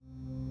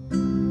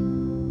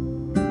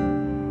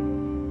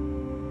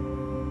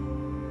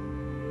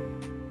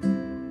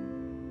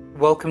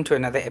Welcome to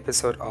another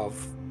episode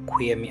of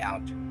Queer Me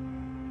Out.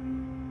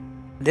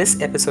 This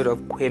episode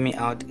of Queer Me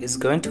Out is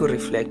going to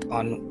reflect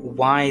on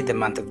why the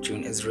month of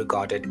June is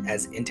regarded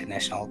as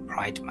International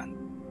Pride Month.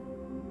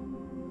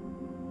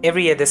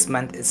 Every year this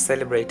month is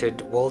celebrated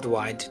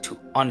worldwide to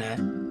honor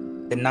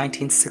the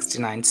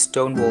 1969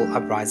 Stonewall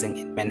Uprising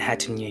in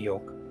Manhattan, New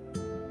York.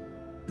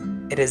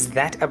 It is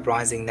that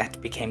uprising that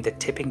became the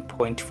tipping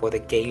point for the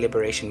gay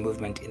liberation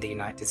movement in the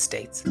United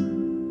States.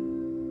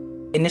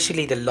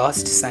 Initially, the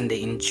last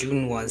Sunday in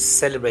June was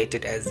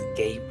celebrated as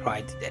Gay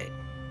Pride Day.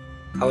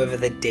 However,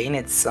 the day in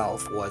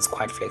itself was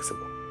quite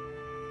flexible.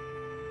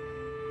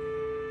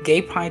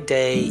 Gay Pride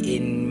Day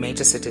in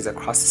major cities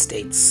across the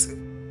states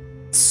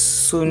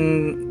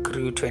soon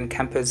grew to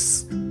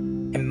encompass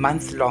a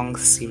month-long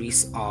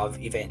series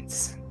of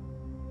events.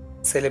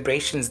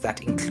 Celebrations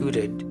that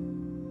included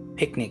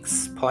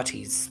picnics,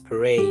 parties,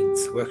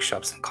 parades,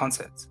 workshops, and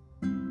concerts.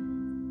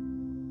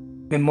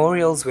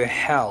 Memorials were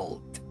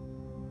held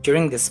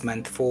during this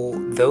month for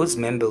those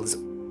members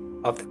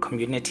of the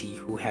community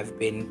who have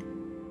been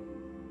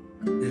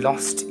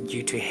lost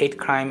due to hate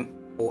crime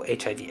or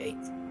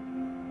HIV/AIDS.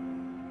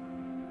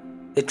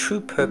 The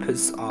true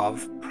purpose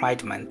of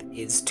Pride Month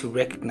is to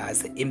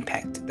recognize the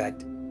impact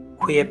that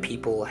queer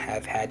people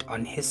have had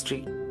on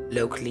history,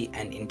 locally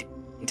and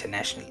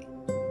internationally.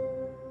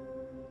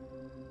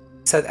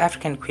 South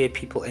African queer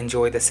people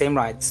enjoy the same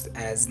rights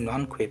as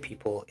non-queer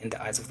people in the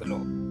eyes of the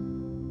law.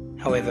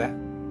 However,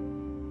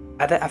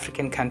 other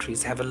African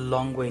countries have a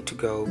long way to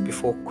go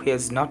before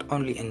queers not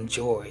only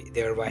enjoy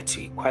their right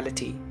to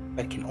equality,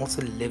 but can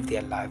also live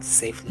their lives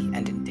safely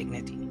and in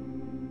dignity.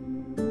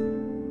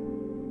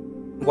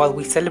 While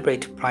we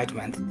celebrate Pride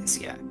Month this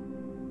year,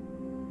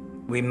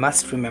 we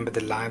must remember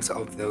the lives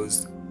of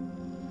those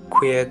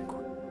queer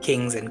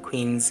kings and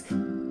queens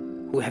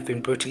who have been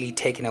brutally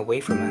taken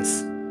away from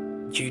us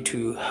due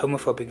to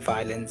homophobic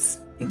violence,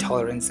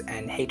 intolerance,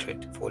 and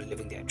hatred for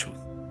living their truth.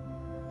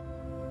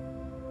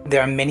 There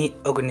are many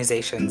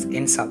organizations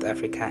in South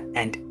Africa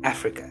and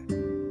Africa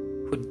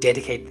who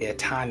dedicate their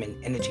time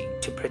and energy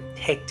to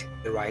protect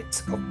the rights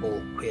of all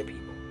queer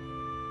people.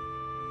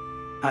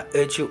 I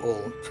urge you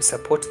all to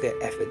support their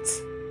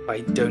efforts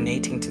by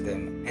donating to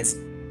them, as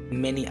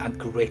many are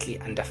greatly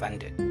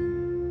underfunded.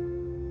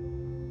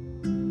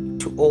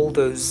 To all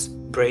those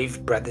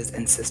brave brothers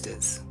and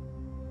sisters,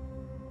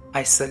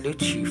 I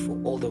salute you for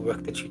all the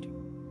work that you do.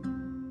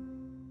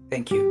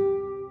 Thank you.